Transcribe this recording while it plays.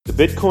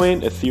Bitcoin,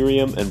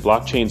 Ethereum, and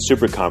Blockchain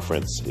Super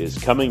Conference is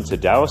coming to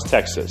Dallas,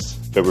 Texas,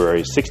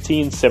 February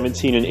 16,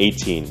 17, and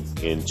 18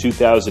 in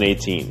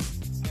 2018.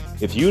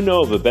 If you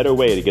know of a better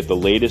way to get the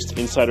latest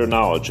insider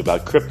knowledge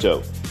about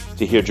crypto,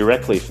 to hear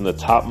directly from the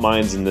top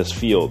minds in this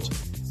field,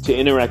 to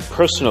interact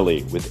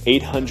personally with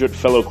 800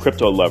 fellow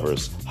crypto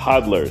lovers,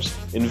 hodlers,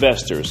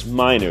 investors,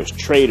 miners,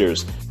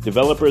 traders,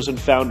 developers, and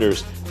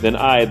founders, then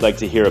I'd like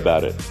to hear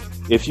about it.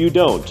 If you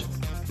don't,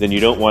 then you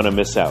don't want to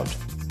miss out.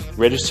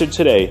 Register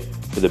today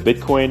for the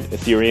Bitcoin,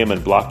 Ethereum,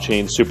 and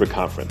Blockchain Super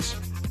Conference.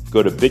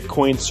 Go to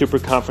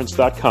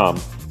bitcoinsuperconference.com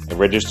and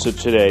register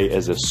today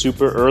as a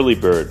super early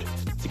bird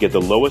to get the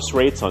lowest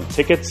rates on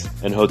tickets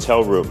and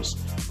hotel rooms.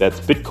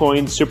 That's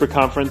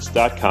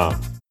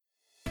bitcoinsuperconference.com.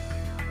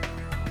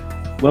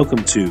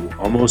 Welcome to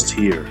Almost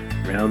Here,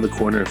 Round the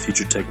Corner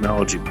Future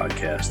Technology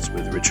podcast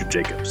with Richard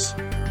Jacobs.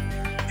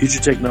 Future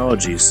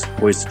technologies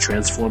poised to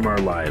transform our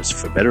lives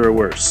for better or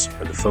worse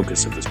are the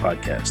focus of this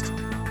podcast.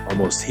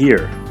 Almost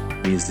here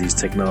means these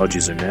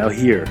technologies are now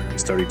here and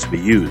starting to be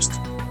used,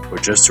 or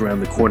just around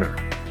the corner,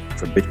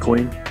 from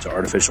Bitcoin to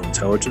artificial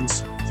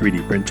intelligence,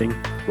 3D printing,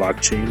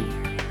 blockchain,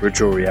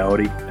 virtual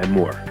reality, and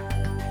more.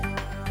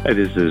 Hi,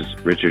 this is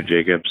Richard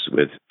Jacobs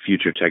with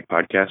Future Tech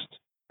Podcast.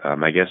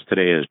 My guest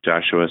today is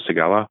Joshua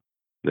Sigala,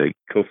 the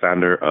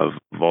co-founder of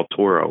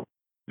Vaultoro,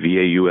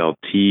 Vaultoro.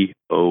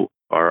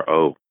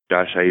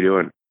 Josh, how you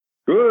doing?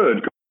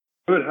 Good.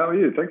 How are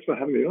you? Thanks for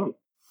having me on.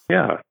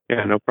 Yeah,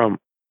 no problem.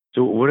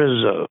 So what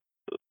is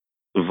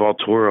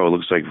Vaultoro? It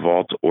looks like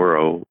Vault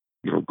Oro,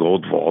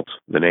 gold vault,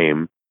 the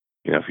name,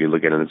 if you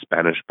look at it in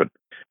Spanish, but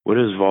what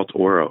is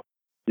Vaultoro?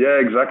 Yeah,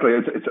 exactly.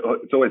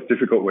 It's always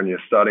difficult when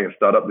you're starting a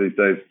startup these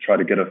days to try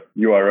to get a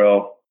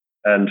URL,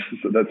 and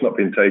so that's not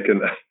been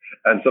taken,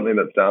 and something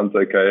that sounds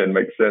okay and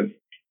makes sense.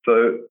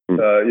 So,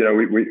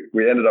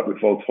 we ended up with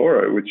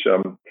Vaultoro, which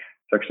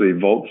actually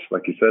vaults,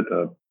 like you said,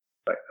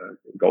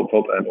 gold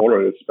vault, and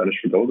oro is Spanish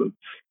for golden.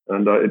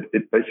 And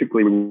it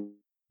basically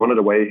wanted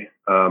a way.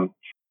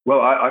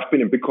 I've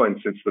been in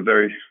Bitcoin since the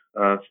very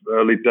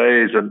early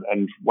days,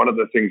 and one of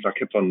the things I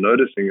kept on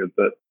noticing is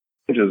that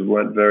exchanges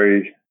weren't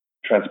very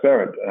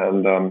transparent,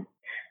 and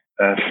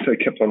they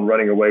kept on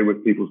running away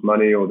with people's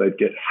money, or they'd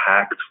get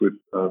hacked with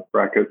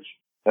brackets.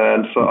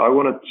 And so I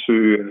wanted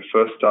to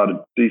first start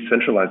a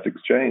decentralized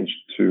exchange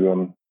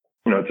to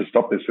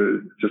stop this.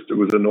 It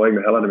was annoying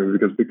the hell out of me,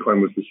 because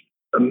Bitcoin was this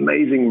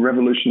amazing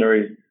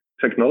revolutionary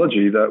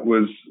technology that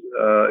was,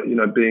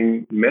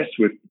 being messed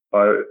with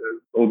by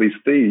all these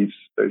thieves,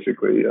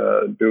 basically,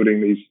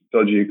 building these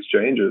dodgy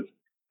exchanges.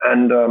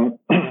 And so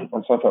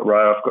I thought,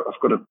 right, I've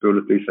got to build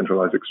a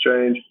decentralized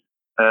exchange.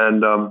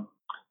 And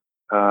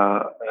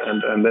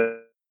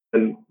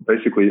then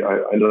basically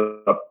I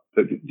ended up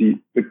the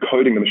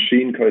coding, the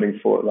machine coding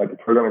for, like, the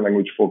programming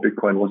language for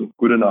Bitcoin wasn't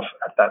good enough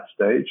at that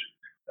stage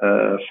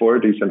for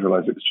a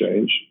decentralized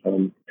exchange.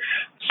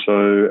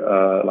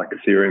 Like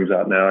Ethereum's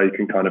out now, you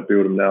can kind of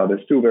build them now.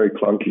 They're still very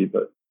clunky,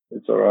 but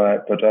it's all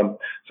right. But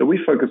so we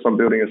focus on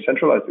building a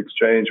centralized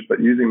exchange, but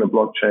using the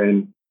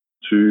blockchain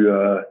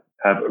to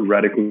have a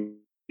radical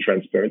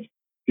transparency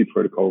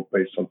protocol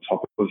based on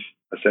top of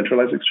a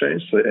centralized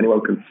exchange, so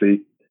anyone can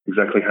see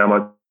exactly how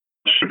much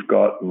we've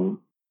got, and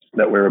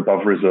that we're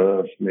above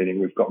reserve, meaning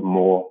we've got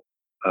more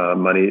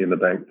money in the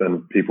bank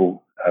than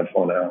people have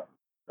on our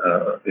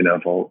in our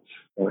vaults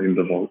or in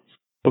the vaults.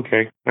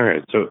 Okay, all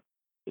right. So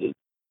do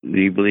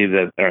you believe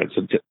that? All right.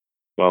 So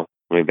let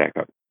me back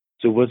up.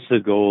 So what's the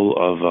goal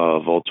of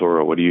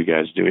Vaultoro? What are you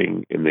guys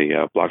doing in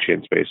the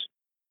blockchain space?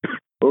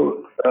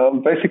 Well,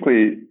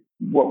 basically,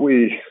 what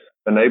we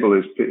enable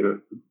is,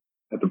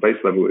 at the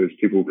base level, is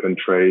people can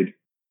trade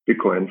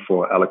Bitcoin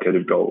for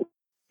allocated gold,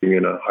 being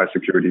in a high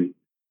security,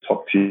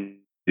 top tier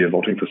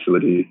vaulting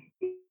facility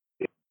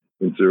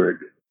in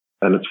Zurich.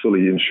 And it's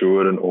fully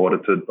insured and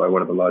audited by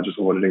one of the largest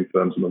auditing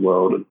firms in the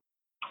world,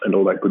 and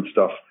all that good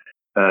stuff.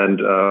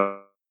 And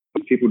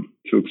people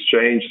to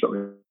exchange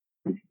something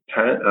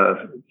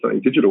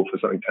digital for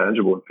something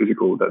tangible and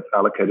physical that's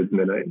allocated in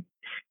their name.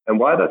 And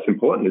why that's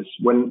important is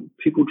when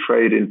people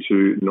trade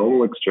into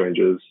normal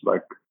exchanges,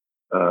 like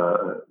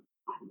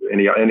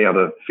any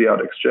other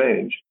fiat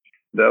exchange,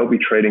 they'll be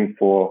trading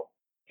for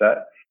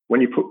that.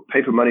 When you put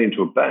paper money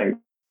into a bank,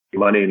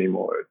 money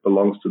anymore, it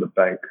belongs to the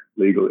bank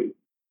legally.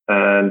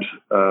 And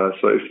so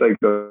if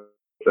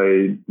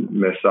they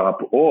mess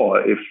up, or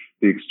if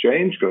the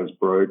exchange goes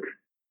broke,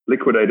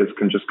 liquidators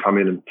can just come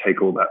in and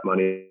take all that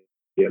money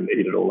and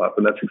eat it all up.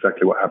 And that's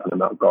exactly what happened in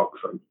Mt.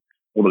 Gox. And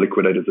all the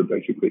liquidators are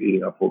basically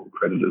eating up all the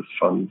creditors'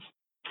 funds.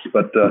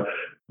 But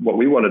what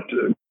we wanted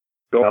to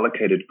go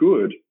allocated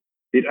good,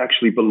 it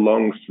actually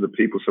belongs to the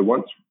people. So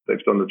once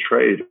they've done the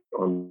trade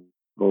on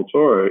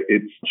Vaultoro,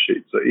 it's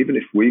cheap. So even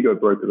if we go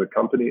broke as a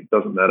company, it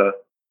doesn't matter.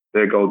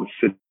 Their gold is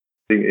sitting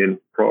in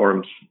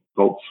Pro-Orum's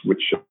vaults,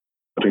 which are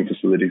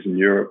facilities in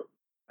Europe,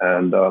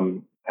 and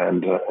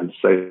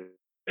safe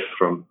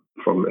from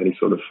any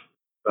sort of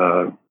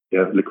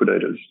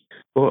liquidators.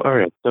 Well, all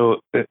right.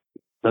 So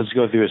let's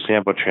go through a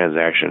sample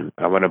transaction.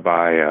 I want to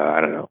buy,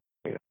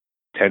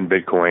 10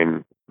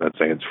 Bitcoin. Let's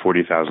say it's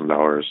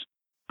 $40,000.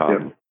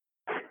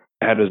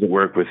 How does it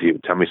work with you?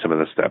 Tell me some of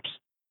the steps.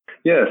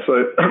 Yeah,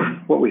 so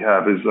what we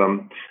have is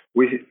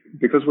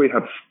because we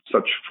have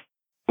such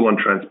full-on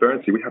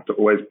transparency, we have to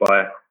always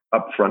buy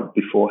upfront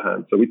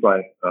beforehand. So we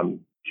buy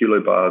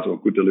kilo bars or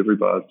good delivery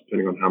bars,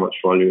 depending on how much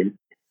volume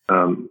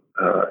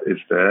is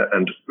there,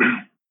 and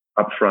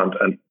upfront,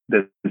 and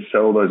then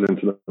sell those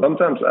into them.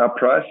 Sometimes our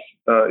price,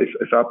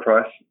 if our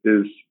price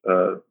is,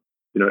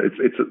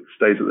 it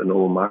stays at the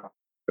normal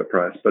market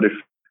price, but if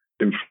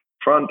in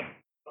front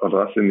of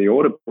us in the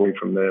order booking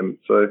from them,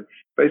 so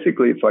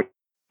basically it's like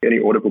any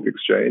order book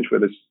exchange where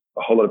there's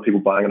a whole lot of people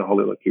buying and a whole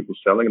lot of people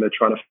selling, and they're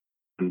trying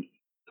to.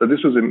 So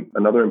this was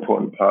another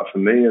important part for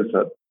me, is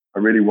that I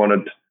really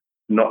wanted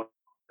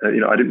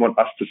I didn't want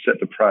us to set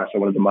the price. I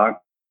wanted the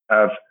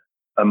have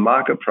a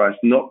market price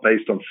not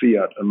based on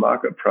fiat, a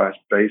market price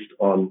based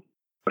on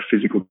a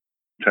physical,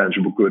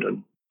 tangible good.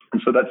 And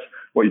so that's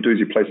what you do is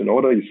you place an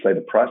order, you say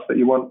the price that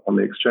you want on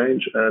the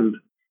exchange, and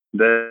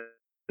then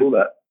do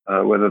that,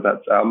 whether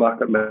that's our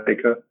market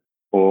maker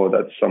or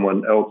that's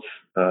someone else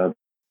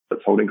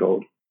that's holding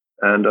gold.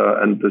 And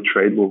the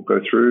trade will go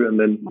through, and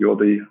then you're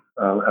the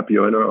happy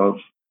owner of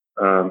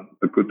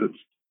a good that's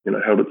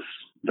held its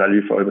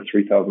value for over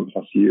 3,000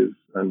 plus years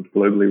and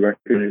globally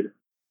recognized.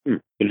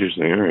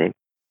 Interesting. All right.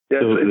 Yeah,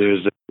 so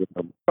there's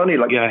funny.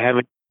 I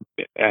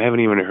haven't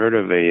even heard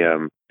of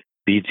a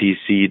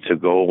BTC to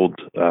gold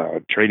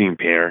trading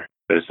pair,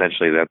 but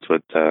essentially that's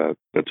what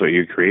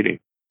you're creating.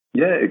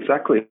 Yeah,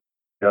 exactly.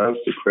 I was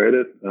to create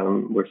it.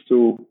 We're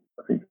still,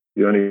 I think,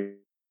 the only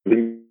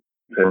thing,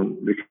 and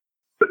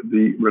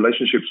the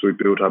relationships we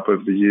built up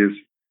over the years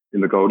in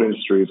the gold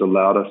industry has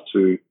allowed us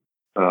to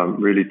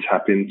really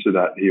tap into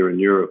that here in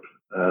Europe,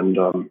 and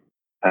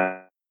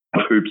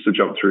hoops to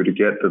jump through to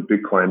get the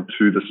Bitcoin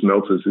to the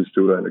smelters who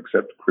still don't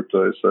accept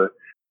crypto. So,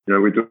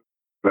 we do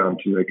to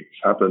make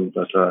this happen.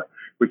 But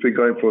we've been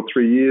going for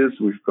 3 years.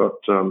 We've got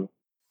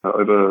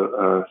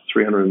over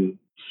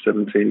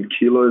 317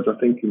 kilos, I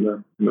think, in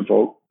the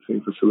vault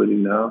facility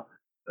now,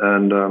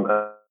 and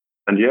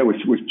yeah,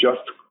 we've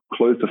just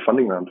closed a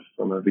funding round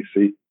from a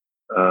VC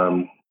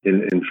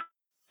in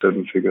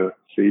 7-figure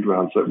seed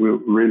round. So we're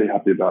really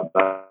happy about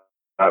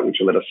that, which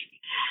will let us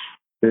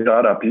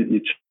start up.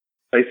 You're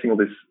chasing all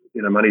this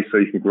money so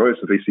you can grow,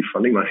 so VC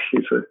funding money,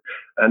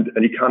 and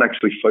you can't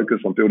actually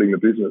focus on building the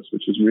business,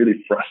 which is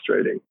really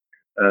frustrating.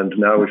 And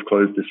now we've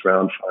closed this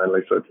round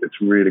finally, so it's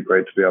really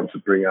great to be able to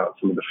bring out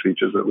some of the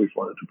features that we've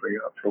wanted to bring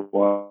out for a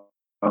while.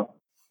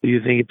 Do you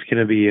think it's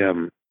going to be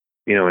an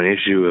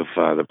issue if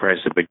the price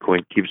of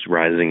Bitcoin keeps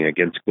rising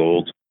against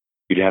gold?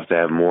 You'd have to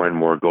have more and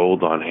more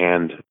gold on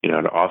hand, to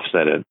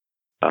offset it.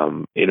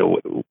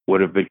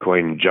 What if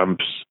Bitcoin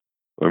jumps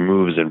or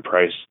moves in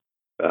price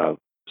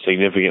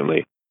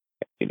significantly?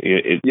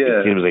 It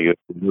seems like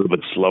it's a little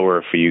bit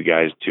slower for you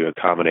guys to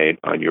accommodate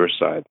on your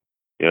side,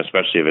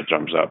 especially if it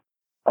jumps up.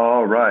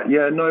 Oh, right.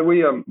 Yeah, no, we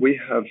have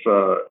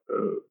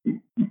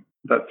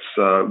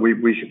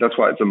that's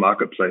why it's a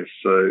marketplace.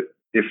 So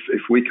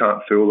if we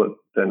can't fill it,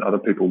 then other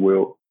people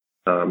will.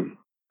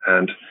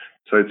 And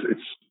so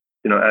it's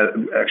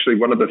actually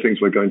one of the things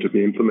we're going to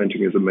be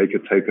implementing is a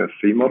maker-taker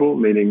fee model,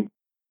 meaning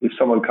if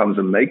someone comes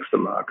and makes the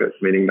market,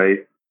 meaning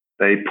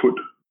they put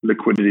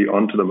liquidity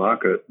onto the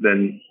market,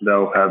 then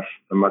they'll have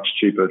a much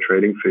cheaper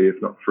trading fee, if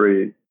not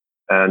free.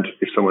 And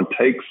if someone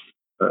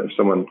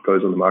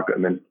goes on the market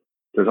and then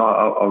says,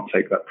 I'll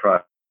take that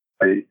price.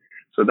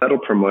 So that'll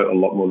promote a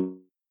lot more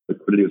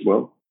liquidity as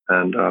well.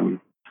 And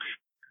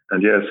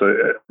yeah, so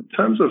in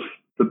terms of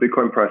the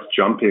Bitcoin price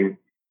jumping,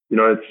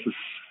 it's a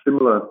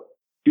similar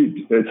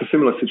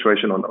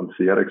situation on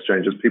fiat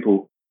exchanges.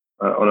 People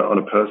on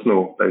a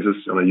personal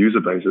basis, on a user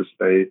basis,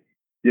 it's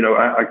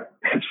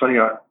funny.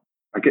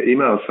 I get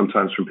emails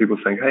sometimes from people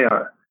saying, "Hey,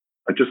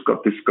 I just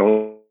got this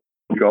gold,"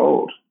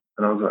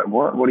 and I was like,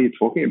 "What are you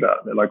talking about?"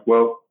 And they're like,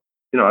 "Well,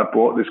 I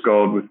bought this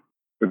gold with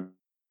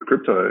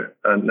crypto,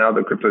 and now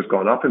the crypto's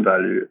gone up in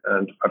value,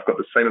 and I've got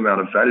the same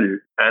amount of value,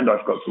 and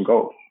I've got some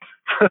gold."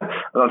 And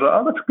I was like,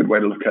 "Oh, that's a good way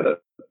to look at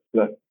it."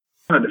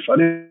 And if I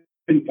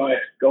didn't buy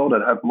gold,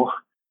 I'd have more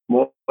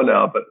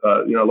now. But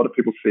a lot of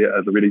people see it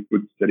as a really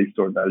good, steady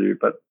store of value.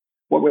 But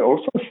what we're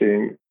also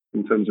seeing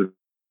in terms of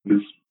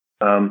is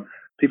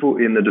people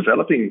in the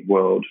developing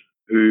world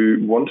who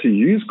want to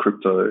use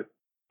crypto,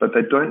 but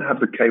they don't have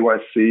the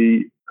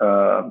KYC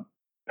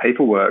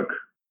paperwork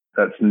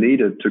that's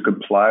needed to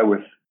comply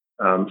with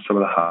some of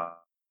the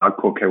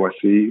hardcore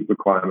KYC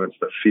requirements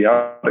that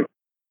fiat.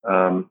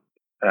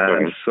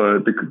 And so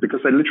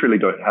because they literally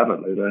don't have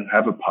it, they don't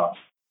have a pass.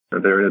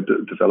 They're in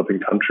a developing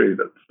country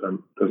that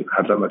doesn't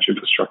have that much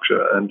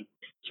infrastructure. And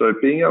so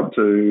being able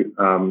to,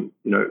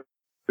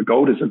 the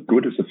gold is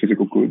it's a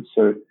physical good.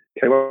 So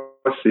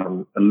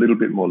KYC a little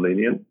bit more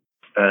lenient,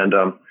 and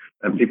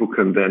people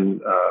can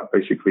then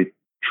basically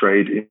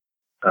trade in,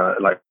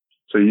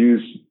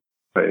 use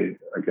pay,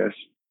 I guess,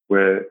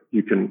 where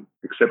you can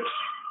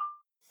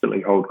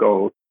hold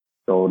gold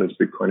as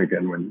Bitcoin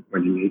again when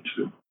you need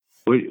to.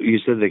 You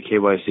said the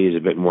KYC is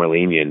a bit more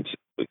lenient.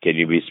 Can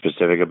you be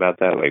specific about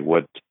that? Like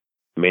what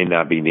may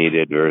not be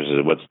needed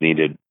versus what's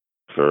needed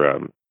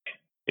for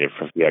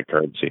for fiat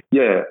currency.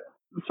 Yeah.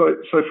 So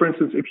for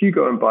instance, if you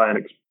go and buy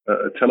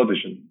a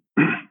television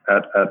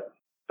at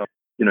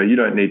you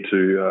don't need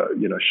to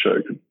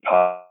show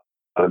parts,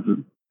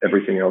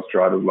 everything else,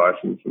 driver's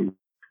license, and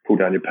pull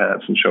down your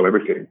pants and show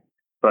everything,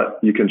 but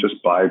you can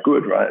just buy a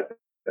good, right?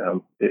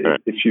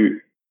 If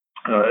you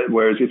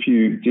whereas if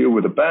you deal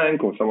with a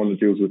bank or someone that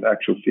deals with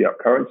actual fiat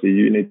currency,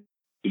 you need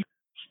to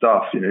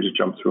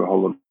jump through a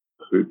whole lot of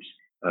hoops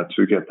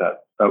to get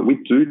that. We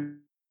do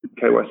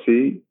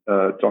KYC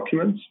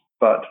documents,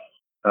 but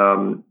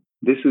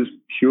this is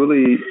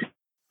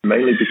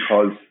mainly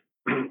because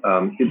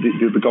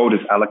the gold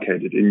is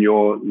allocated in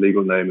your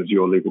legal name as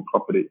your legal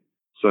property.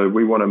 So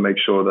we want to make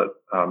sure that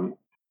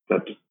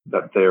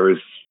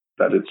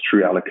that it's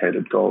true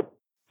allocated gold.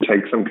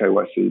 Take some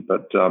KYC,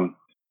 but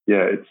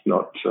it's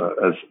not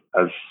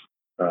as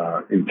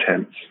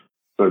intense.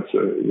 So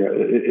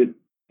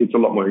it's a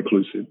lot more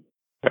inclusive.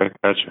 Okay,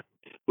 gotcha.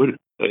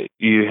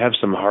 You have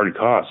some hard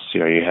costs.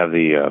 You have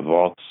the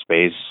vault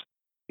space.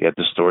 You have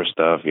to store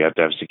stuff. You have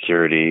to have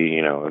security.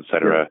 Et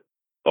cetera.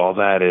 Yeah. All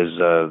that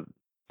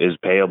is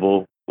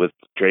payable with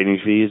trading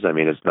fees. I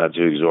mean, it's not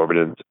too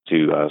exorbitant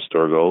to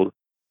store gold.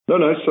 No.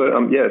 So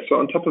so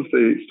on top of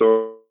the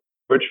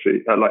storage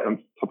fee, like on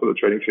top of the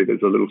trading fee,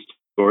 there's a little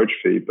storage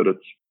fee, but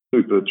it's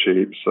super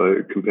cheap.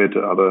 So compared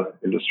to other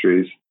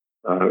industries,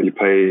 you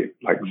pay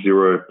like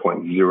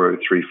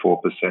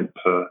 0.034%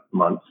 per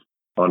month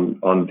on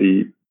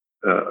the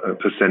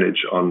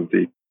percentage on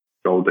the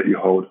gold that you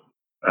hold.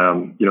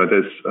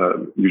 There's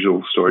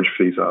usual storage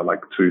fees are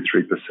like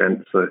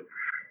 2-3%. So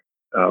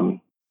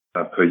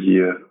per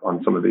year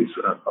on some of these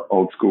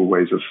old school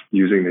ways of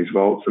using these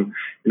vaults, and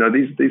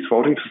these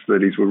vaulting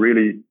facilities were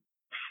really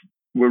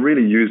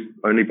used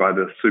only by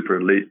the super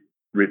elite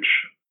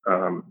rich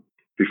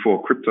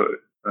before crypto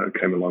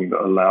came along,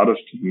 that allowed us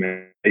to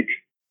make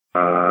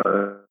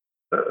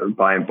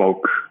buy in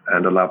bulk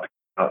and allow people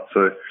out.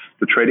 So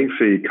the trading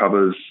fee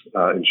covers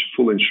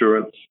full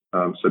insurance.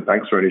 So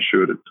banks are only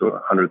insured to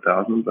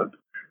 100,000, but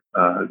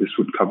this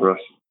would cover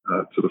us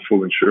to the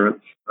full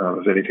insurance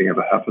if anything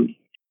ever happened.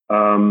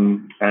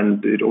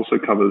 And it also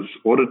covers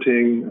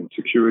auditing and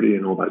security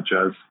and all that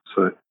jazz.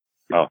 So,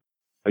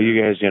 are you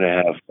guys going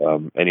to have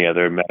any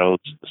other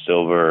metals,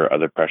 silver, or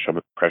other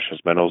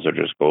precious metals, or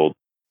just gold,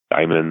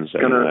 diamonds,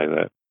 anything like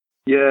that?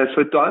 Yeah,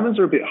 so diamonds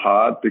are a bit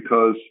hard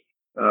because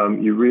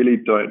you really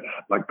don't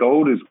like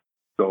gold is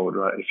gold,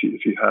 right? If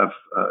you have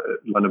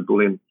London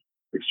Bullion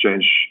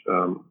Exchange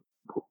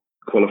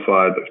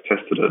qualified, they've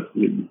tested it,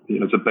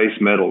 it's a base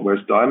metal.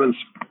 Whereas diamonds,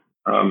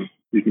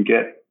 you can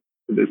get,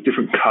 there's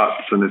different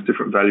cuts and there's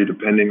different value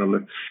depending on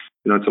the,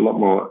 it's a lot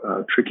more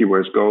tricky.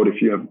 Whereas gold,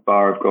 if you have a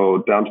bar of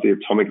gold down to the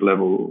atomic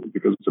level,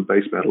 because it's a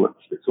base metal,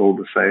 it's all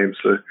the same.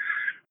 So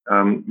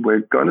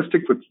we're going to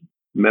stick with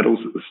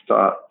metals at the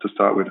start to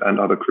start with, and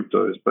other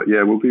cryptos. But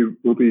yeah,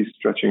 we'll be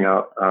stretching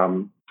out,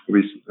 we'll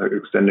be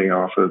extending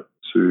our offer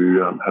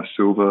to have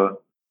silver,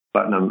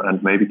 platinum,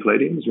 and maybe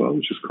palladium as well,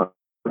 which is quite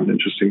an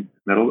interesting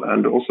metal.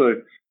 And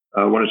also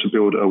wanted to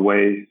build a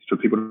way for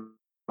people to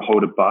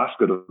hold a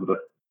basket of it,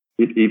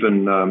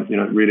 even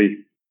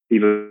really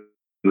even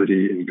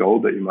in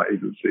gold that you might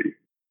even see.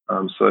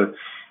 So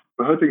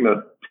we're hoping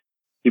that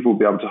people will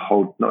be able to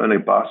hold not only a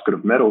basket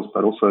of metals,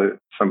 but also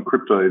some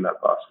crypto in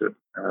that basket.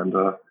 And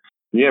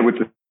with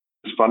this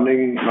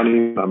funding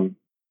money,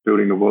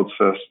 building the world's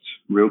first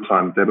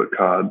real-time debit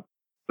card,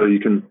 so you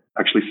can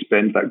actually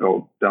spend that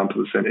gold down to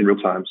the cent in real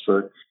time.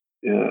 So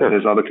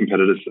there's other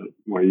competitors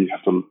where you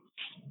have to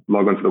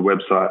log onto the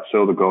website,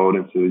 sell the gold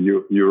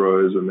into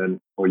euros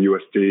or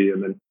USD,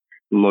 and then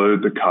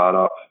load the card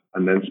up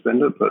and then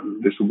spend it. But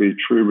this will be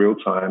true real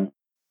time.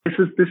 This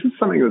is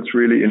something that's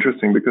really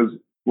interesting, because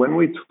when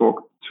we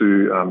talk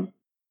to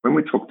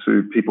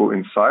people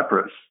in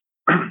Cyprus,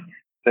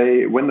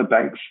 when the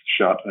banks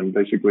shut and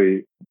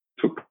basically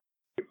took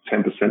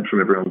 10%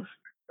 from everyone's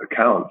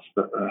accounts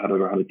that had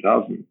over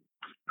 100,000,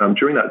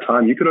 during that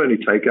time you could only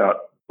take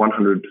out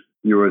 100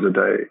 euros a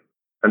day.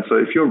 And so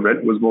if your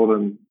rent was more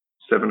than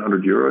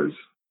 700 euros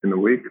in the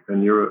week,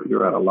 then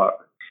you're out of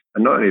luck.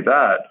 And not only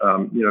that,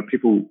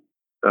 people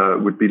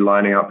would be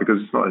lining up,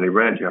 because it's not only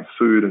rent, you have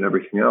food and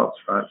everything else,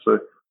 right? So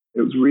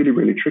it was really,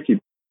 really tricky.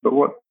 But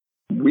what's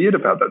weird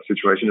about that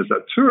situation is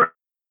that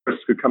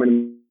tourists could come in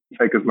and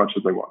take as much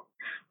as they want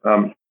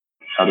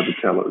out of the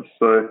tellers.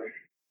 So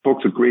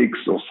talk to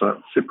Greeks or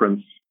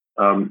Cyprians,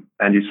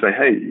 and you say,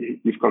 hey,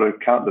 you've got an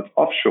account that's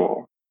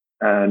offshore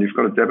and you've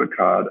got a debit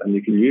card and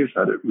you can use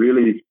that. It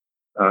really,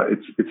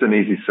 it's an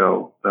easy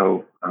sell.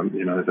 They'll,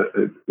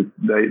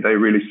 they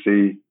really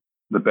see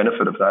the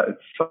benefit of that.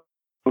 It's some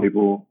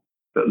people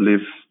that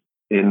live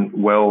in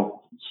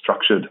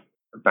well-structured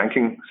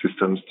banking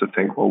systems to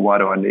think, well, why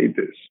do I need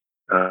this?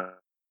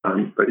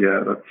 But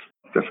yeah, that's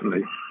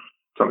definitely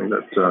something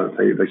that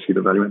they see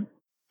the value in.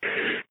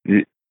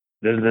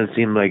 Doesn't it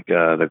seem like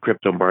the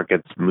crypto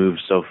markets move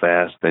so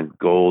fast and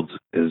gold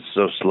is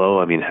so slow?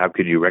 I mean, how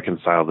could you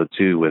reconcile the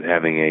two with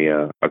having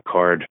a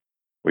card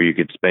where you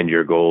could spend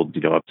your gold,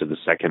 up to the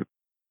second?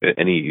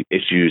 Any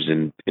issues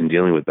in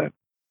dealing with that?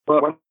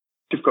 Well,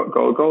 you've got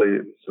gold,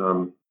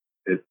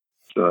 it's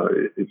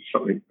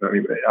something. I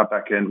mean, our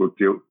back end will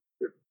deal.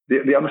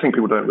 The other thing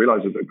people don't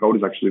realize is that gold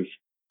is actually the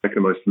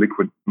second most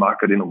liquid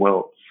market in the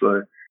world.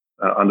 So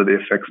under the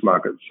FX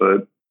market,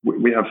 so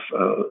we have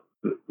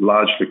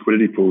large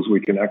liquidity pools we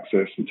can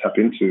access and tap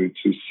into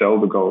to sell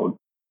the gold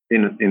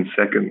in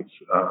seconds,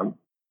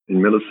 in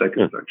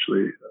milliseconds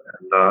actually,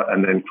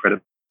 and then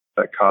credit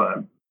that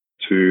card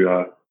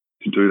to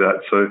do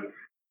that. So,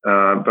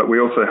 but we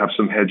also have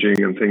some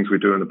hedging and things we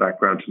do in the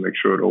background to make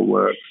sure it all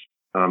works.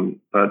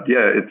 But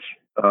yeah,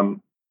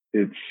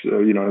 it's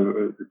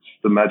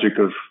the magic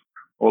of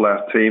all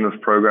our team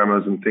of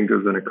programmers and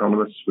thinkers and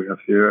economists we have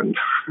here, and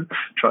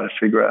trying to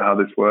figure out how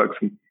this works.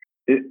 And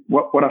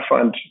what I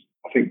find,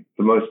 I think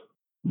the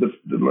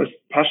most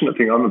passionate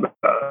thing I'm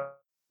about,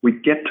 we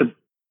get to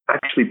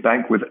actually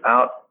bank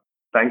without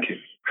banking,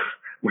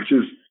 which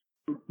is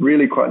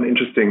really quite an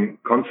interesting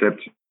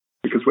concept.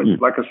 Because when,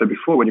 like I said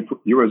before, when you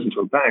put euros into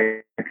a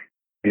bank,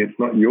 it's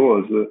not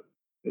yours;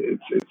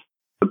 it's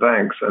the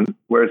bank's. And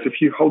whereas if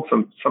you hold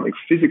something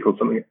physical,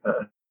 an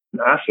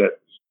asset,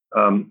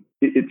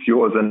 it's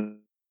yours, and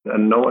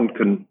no one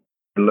can,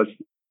 unless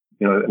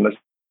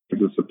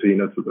there's a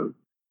subpoena to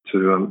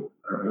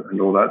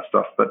and all that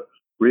stuff. But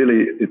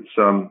really, it's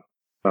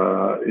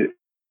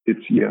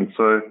And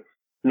so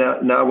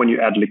now when you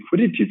add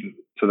liquidity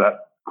to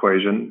that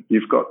equation,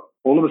 you've got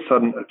all of a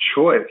sudden a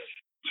choice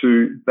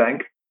to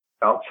bank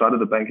outside of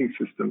the banking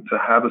system, to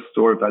have a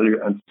store of value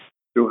and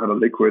still have a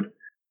liquid.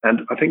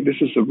 And I think this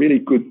is a really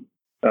good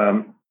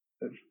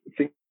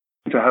thing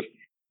to have.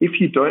 If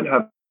you don't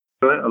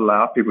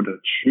allow people to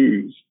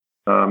choose,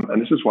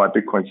 and this is why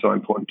Bitcoin's so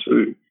important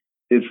too,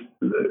 is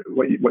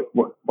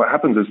what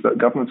happens is that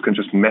governments can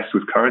just mess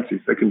with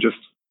currencies. They can just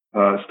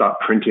start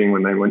printing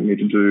when they want you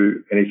to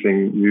do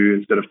anything new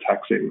instead of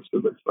taxing. So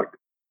that's like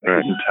a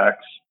hidden tax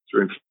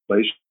through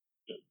inflation.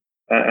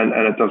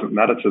 And it doesn't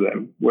matter to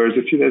them. Whereas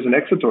if there's an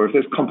exit or if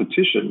there's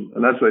competition,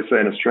 and as they say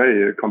in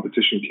Australia,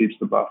 competition keeps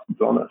the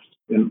bastards honest.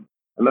 And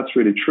that's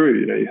really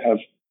true.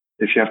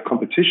 If you have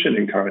competition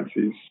in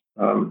currencies,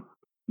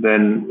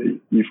 then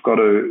you've got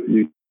to,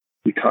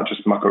 you can't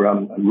just muck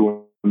around and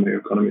ruin the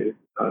economy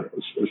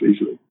as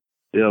easily.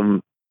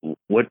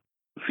 What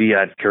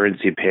fiat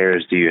currency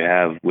pairs do you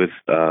have with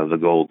the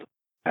gold?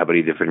 How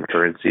many different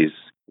currencies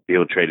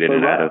people trade in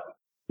and out of?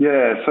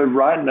 Yeah, so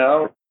right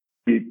now,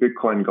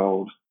 Bitcoin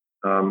Gold.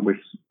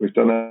 We've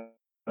done that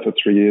for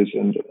 3 years,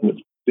 and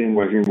it's been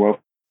working well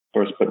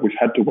for us. But we've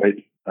had to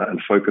wait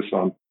and focus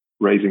on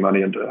raising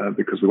money, and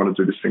because we want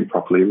to do this thing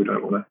properly, we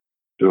don't want to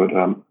do it,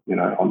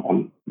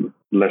 on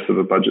less of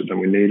a budget than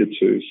we needed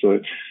to. So,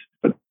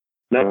 but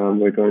now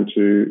we're going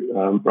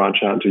to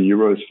branch out into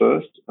euros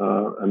first,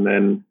 and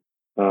then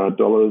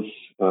dollars,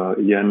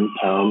 yen,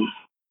 pounds,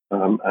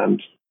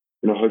 and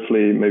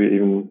hopefully maybe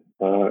even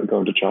go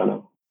into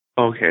China.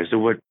 Okay, so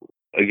what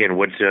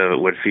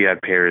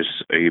fiat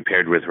pairs are you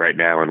paired with right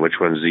now, and which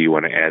ones do you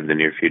want to add in the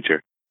near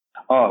future?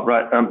 Oh,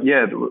 right.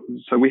 Yeah.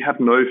 So we have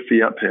no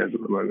fiat pairs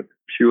at the moment,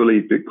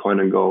 purely Bitcoin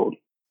and gold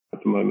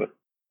at the moment.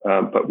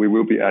 But we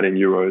will be adding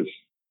euros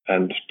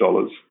and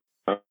dollars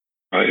in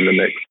the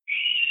next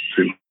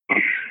 2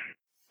 months.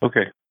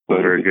 Okay. Well,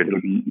 so very good.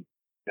 It'll be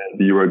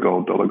the euro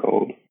gold, dollar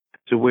gold.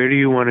 So where do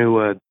you want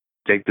to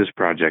take this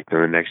project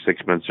in the next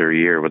 6 months or a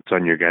year? What's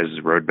on your guys'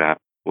 roadmap?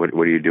 What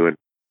are you doing?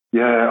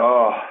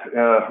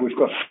 Yeah, we've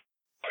got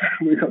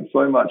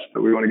so much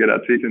that we want to get our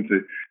teeth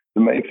into.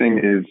 The main thing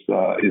is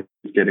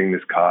getting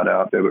this card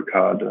out, debit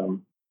card,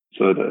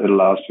 so that it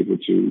allows people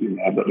to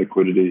have that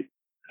liquidity.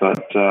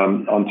 But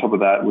on top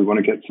of that, we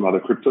want to get some other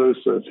cryptos,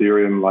 so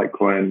Ethereum,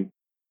 Litecoin,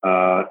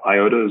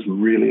 IOTA is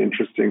really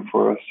interesting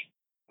for us.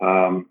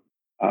 IOTA,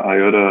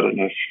 I don't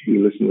know if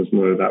you listeners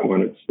know that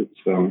one.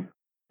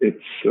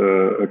 It's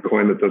a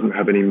coin that doesn't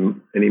have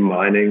any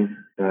mining,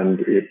 and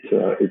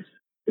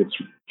it's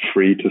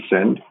free to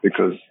send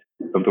because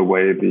of the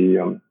way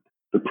the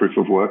proof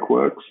of work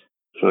works.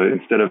 So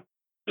instead of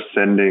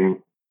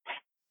sending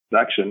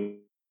transaction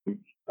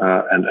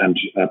and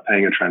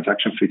paying a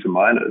transaction fee to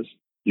miners,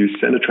 you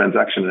send a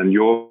transaction and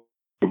your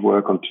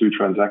work on 2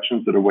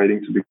 transactions that are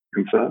waiting to be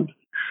confirmed.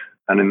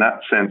 And in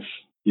that sense,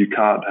 you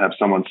can't have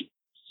someone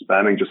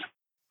spamming just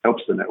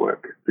helps the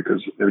network,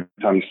 because every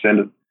time you send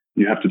it,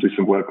 you have to do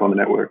some work on the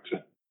network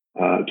to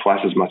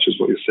twice as much as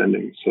what you're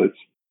sending. So it's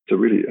a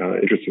really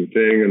interesting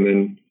thing. And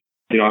then,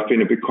 I've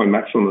been a Bitcoin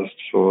maximalist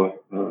for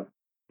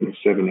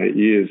 7-8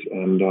 years,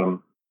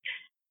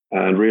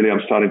 and really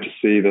I'm starting to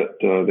see that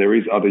there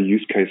is other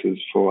use cases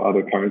for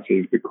other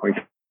currencies. Bitcoin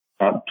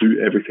can't do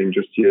everything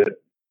just yet,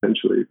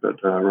 essentially,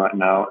 but right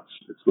now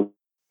it's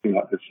looking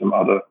like there's some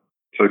other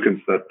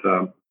tokens that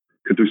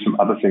could do some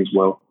other things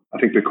well. I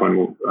think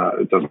Bitcoin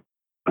does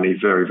money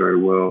very, very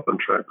well on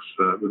tracks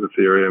with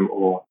Ethereum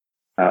or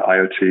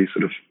IoT,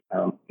 sort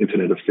of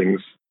Internet of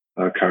Things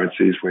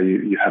currencies where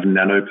you have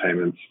nano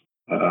payments.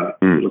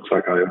 It looks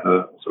like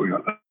IOTA, something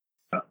like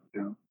that.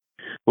 Yeah.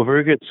 Well,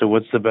 very good. So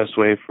what's the best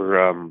way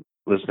for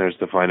listeners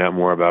to find out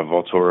more about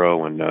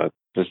Vaultoro and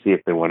to see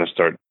if they want to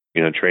start,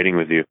 trading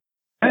with you?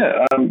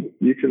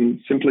 You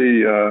can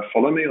simply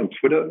follow me on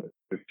Twitter.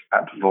 It's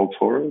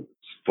 @Vaultoro. It's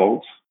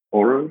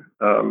Vaultoro.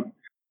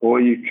 Or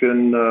you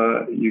can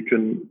go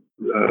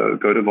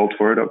to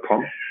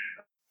vaultoro.com,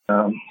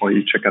 or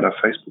you check out our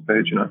Facebook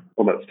page.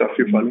 All that stuff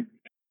you'll find me.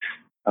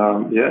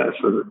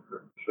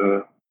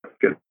 So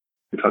get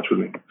in touch with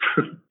me.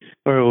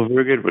 All right, well,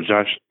 very good. Well,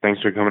 Josh,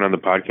 thanks for coming on the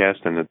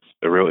podcast, and it's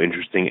a real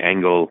interesting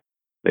angle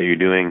that you're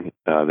doing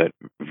that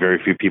very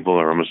few people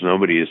or almost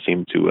nobody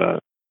seems to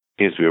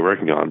be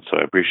working on. So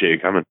I appreciate you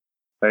coming.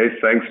 Hey,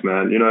 thanks,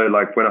 man.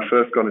 Like when I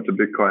first got into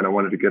Bitcoin, I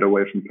wanted to get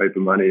away from paper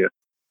money.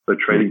 So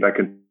trading back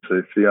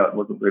into fiat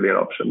wasn't really an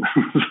option.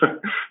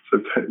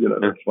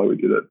 That's why we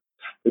did it.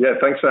 But yeah,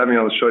 thanks for having me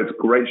on the show. It's a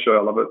great show.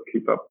 I love it.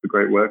 Keep up the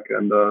great work.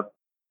 And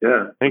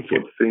thank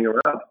you. Seeing you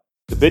around.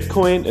 The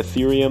Bitcoin,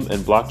 Ethereum,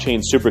 and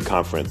Blockchain Super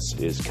Conference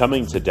is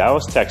coming to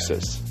Dallas,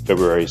 Texas,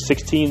 February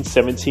 16,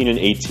 17, and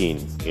 18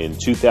 in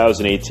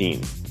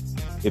 2018.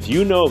 If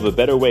you know of a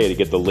better way to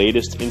get the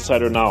latest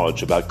insider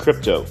knowledge about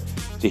crypto,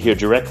 to hear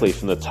directly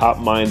from the top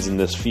minds in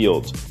this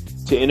field,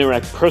 to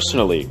interact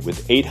personally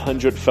with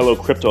 800 fellow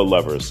crypto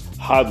lovers,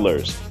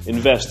 hodlers,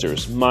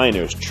 investors,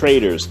 miners,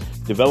 traders,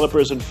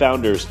 developers, and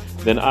founders,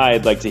 then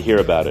I'd like to hear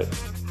about it.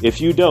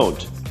 If you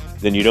don't,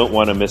 then you don't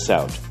want to miss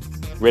out.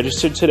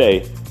 Register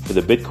today for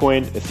the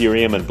Bitcoin,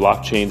 Ethereum, and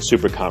Blockchain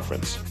Super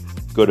Conference.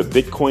 Go to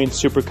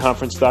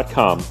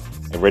bitcoinsuperconference.com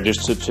and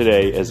register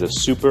today as a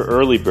super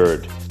early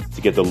bird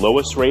to get the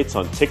lowest rates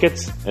on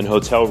tickets and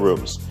hotel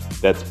rooms.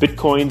 That's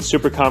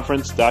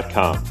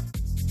bitcoinsuperconference.com.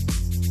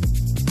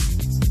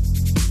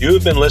 You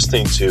have been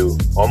listening to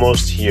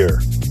Almost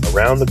Here,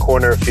 Around the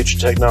Corner Future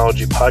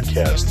Technology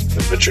podcast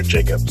with Richard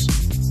Jacobs.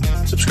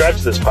 Subscribe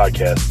to this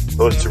podcast,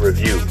 post a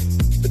review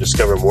to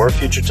discover more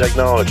future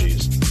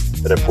technologies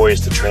that are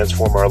poised to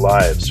transform our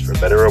lives for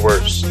better or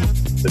worse,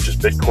 such as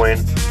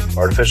Bitcoin,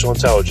 artificial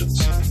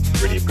intelligence,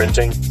 3D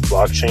printing,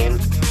 blockchain,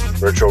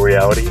 virtual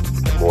reality,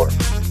 and more.